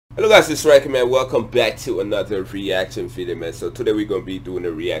Hello guys, it's Striker, man. Welcome back to another reaction video, man. So today we're gonna be doing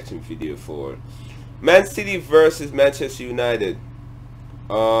a reaction video for Man City versus Manchester United.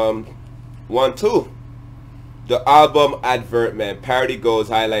 1-2. The album Advert, man. Parody goals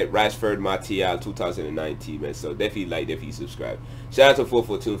highlight Rashford Martial 2019, man. So definitely subscribe. Shout out to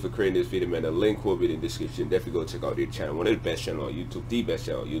 442 for creating this video, man. The link will be in the description. Definitely go check out their channel. One of the best channels on YouTube, the best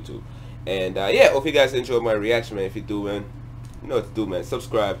channel on YouTube. And yeah, hope you guys enjoyed my reaction, man. If you do, man, you know what to do, man.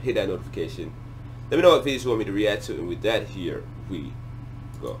 Subscribe, hit that notification. Let me know what videos you want me to react to, and with that, here we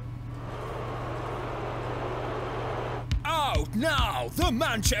go. Out now, the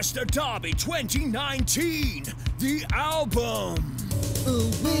Manchester Derby 2019, the album.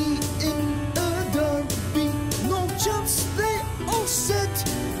 Away in a derby, no chance, they all set.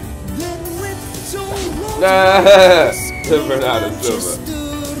 Then with so long, Bernardo Silva.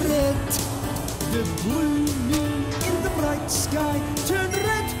 The blue moon in the bright sky turned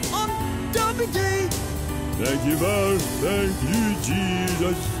red on Derby Day. Thank you, man. Thank you,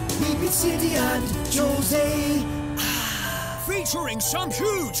 Jesus. We beat City and Jose. Featuring some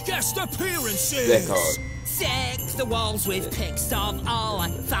huge guest appearances. That card. Sex the walls with pics of all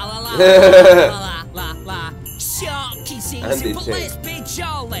fa la la la la la. Shocky scenes, but let's be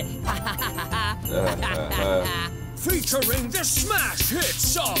jolly. Featuring the smash hit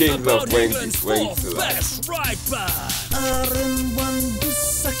song Kings about of England's Wings, fourth best right back. Aaron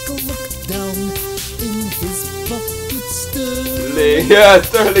Wan-Bissaka looked down in his pocket.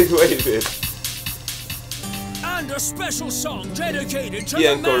 Sterling's waving. And a special song dedicated to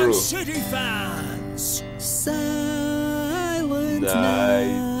Yeah, the Man City fans. Silent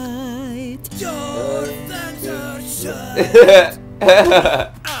Night. Your fans are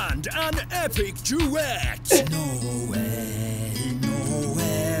and an epic duet.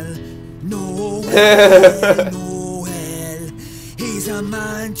 Noel. He's a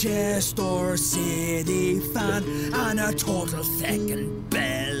Manchester City fan and a total feckin'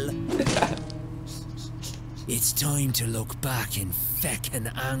 bell. It's time to look back in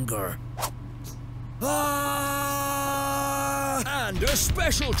feckin' anger. And a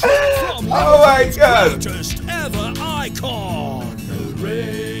special track from my God, greatest ever icon. The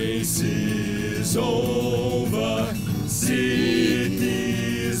race is over.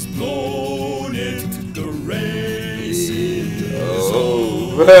 City's blown it. The race is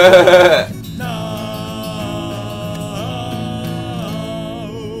over. Now.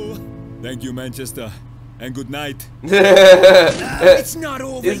 Thank you, Manchester. And good night. It's not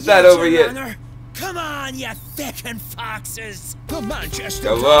over yet. It's not over yet. Come on, you feckin' foxes. The Manchester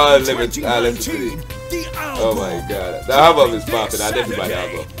Come on, Derby Alex 2019, the album. Oh my God, the album is popping. I definitely buy the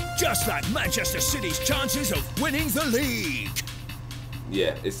album. Just like Manchester City's chances of winning the league.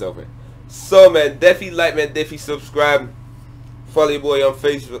 Yeah, it's over. So, man, definitely like, man, definitely subscribe. Follow your boy on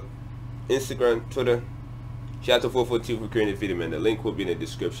Facebook, Instagram, Twitter. Shout out to 442 for creating the video, man. The link will be in the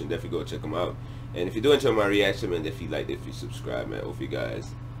description. Definitely go check them out. And if you do enjoy my reaction, man, definitely like, definitely subscribe, man. Hope you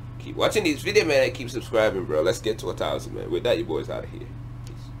guys keep watching these videos, man, and keep subscribing, bro. Let's get to 1,000, man. With that, your boy's out of here.